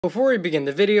Before we begin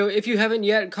the video, if you haven't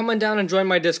yet, come on down and join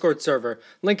my Discord server.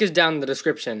 Link is down in the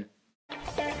description.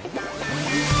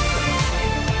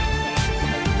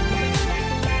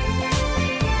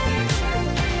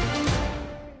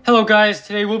 Hello guys,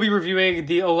 today we'll be reviewing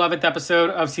the 11th episode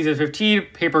of Season 15,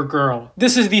 Papergirl.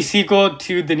 This is the sequel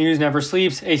to The News Never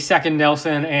Sleeps, a second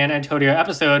Nelson and Antonia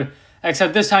episode,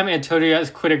 except this time Antonia is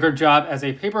quitting her job as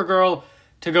a paper girl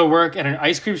to go work at an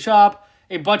ice cream shop.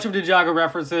 A bunch of Ninjago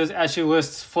references as she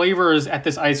lists flavors at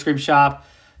this ice cream shop,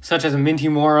 such as Minty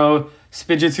Moro,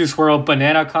 Spinjitzu Swirl,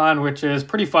 Banana Con, which is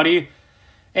pretty funny.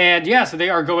 And yeah, so they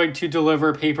are going to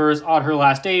deliver papers on her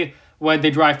last day when they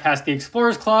drive past the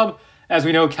Explorers Club. As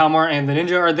we know, Kalmar and the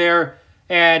ninja are there,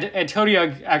 and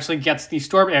Antonia actually gets the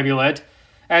storm amulet.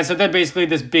 And so then basically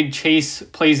this big chase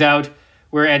plays out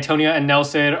where Antonia and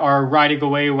Nelson are riding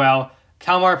away while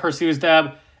Kalmar pursues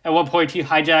them. At one point, he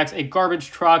hijacks a garbage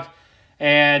truck,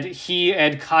 and he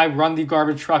and Kai run the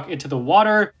garbage truck into the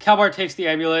water. Kalmar takes the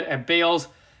amulet and bails,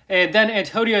 and then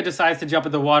Antonia decides to jump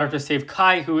in the water to save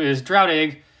Kai, who is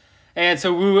drowning. And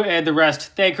so Wu and the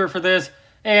rest thank her for this,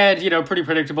 and, you know, pretty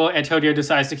predictable, Antonia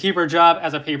decides to keep her job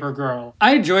as a paper girl.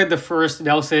 I enjoyed the first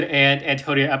Nelson and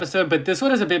Antonia episode, but this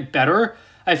one is a bit better.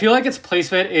 I feel like its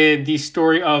placement in the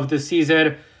story of the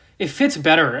season, it fits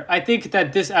better. I think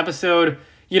that this episode,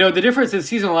 you know, the difference in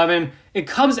season 11, it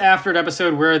comes after an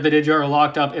episode where the ninja are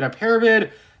locked up in a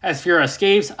pyramid as Fira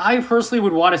escapes. I personally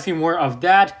would want to see more of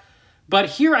that, but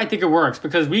here I think it works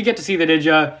because we get to see the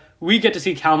ninja, we get to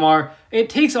see Kalmar. It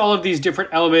takes all of these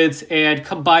different elements and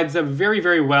combines them very,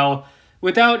 very well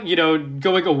without, you know,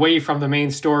 going away from the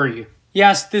main story.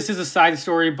 Yes, this is a side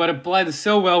story, but it blends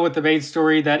so well with the main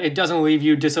story that it doesn't leave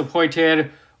you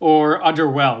disappointed or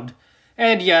underwhelmed.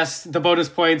 And yes, the bonus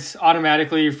points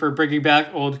automatically for bringing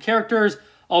back old characters.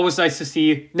 Always nice to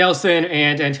see. Nelson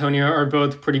and Antonia are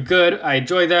both pretty good. I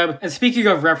enjoy them. And speaking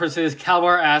of references,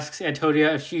 Kalmar asks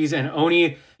Antonia if she's an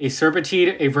Oni, a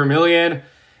Serpentine, a Vermilion,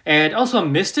 and also a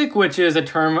Mystic, which is a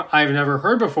term I've never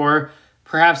heard before.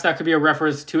 Perhaps that could be a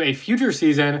reference to a future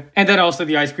season. And then also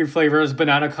the ice cream flavors,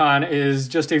 Banana Con is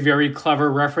just a very clever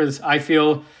reference, I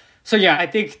feel. So yeah, I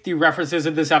think the references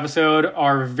in this episode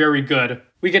are very good.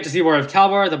 We get to see more of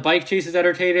Kalmar, the bike chase is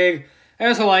entertaining. I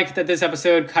also like that this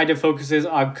episode kind of focuses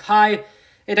on Kai,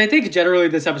 and I think generally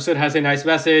this episode has a nice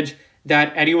message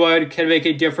that anyone can make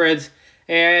a difference,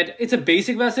 and it's a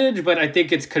basic message, but I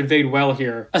think it's conveyed well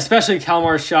here. Especially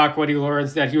Kalmar's shock when he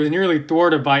learns that he was nearly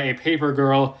thwarted by a paper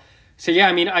girl. So yeah,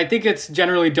 I mean, I think it's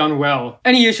generally done well.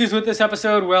 Any issues with this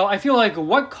episode? Well, I feel like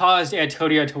what caused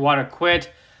Antonia to want to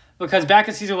quit? Because back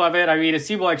in season 11, I mean, it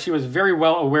seemed like she was very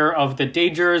well aware of the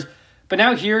dangers, but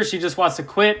now here she just wants to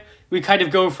quit. We kind of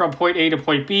go from point A to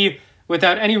point B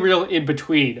without any real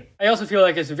in-between. I also feel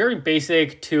like it's very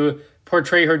basic to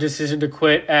portray her decision to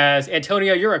quit as,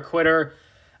 Antonia, you're a quitter.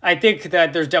 I think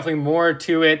that there's definitely more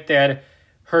to it than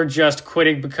her just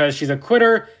quitting because she's a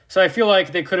quitter, so I feel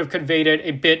like they could have conveyed it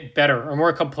a bit better or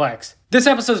more complex. This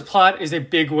episode's plot is a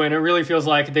big win. It really feels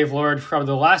like they've learned from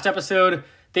the last episode.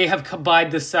 They have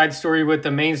combined this side story with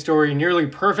the main story nearly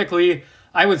perfectly,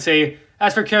 I would say.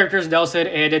 As for characters, Nelson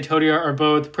and Antonia are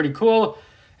both pretty cool,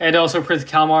 and also Prince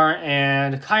Kalmar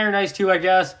and Kai are nice too, I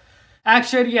guess.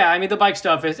 Action, yeah, I mean, the bike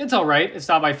stuff it's alright. It's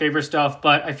not my favorite stuff,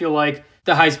 but I feel like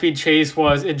the high-speed chase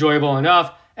was enjoyable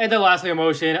enough. And then lastly,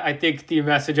 emotion. I think the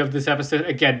message of this episode,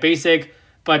 again, basic,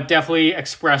 but definitely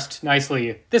expressed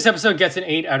nicely. This episode gets an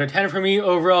 8 out of 10 for me.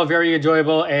 Overall, very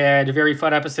enjoyable and very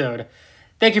fun episode.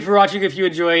 Thank you for watching. If you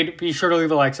enjoyed, be sure to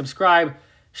leave a like, subscribe,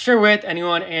 share with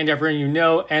anyone and everyone you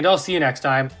know, and I'll see you next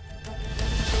time.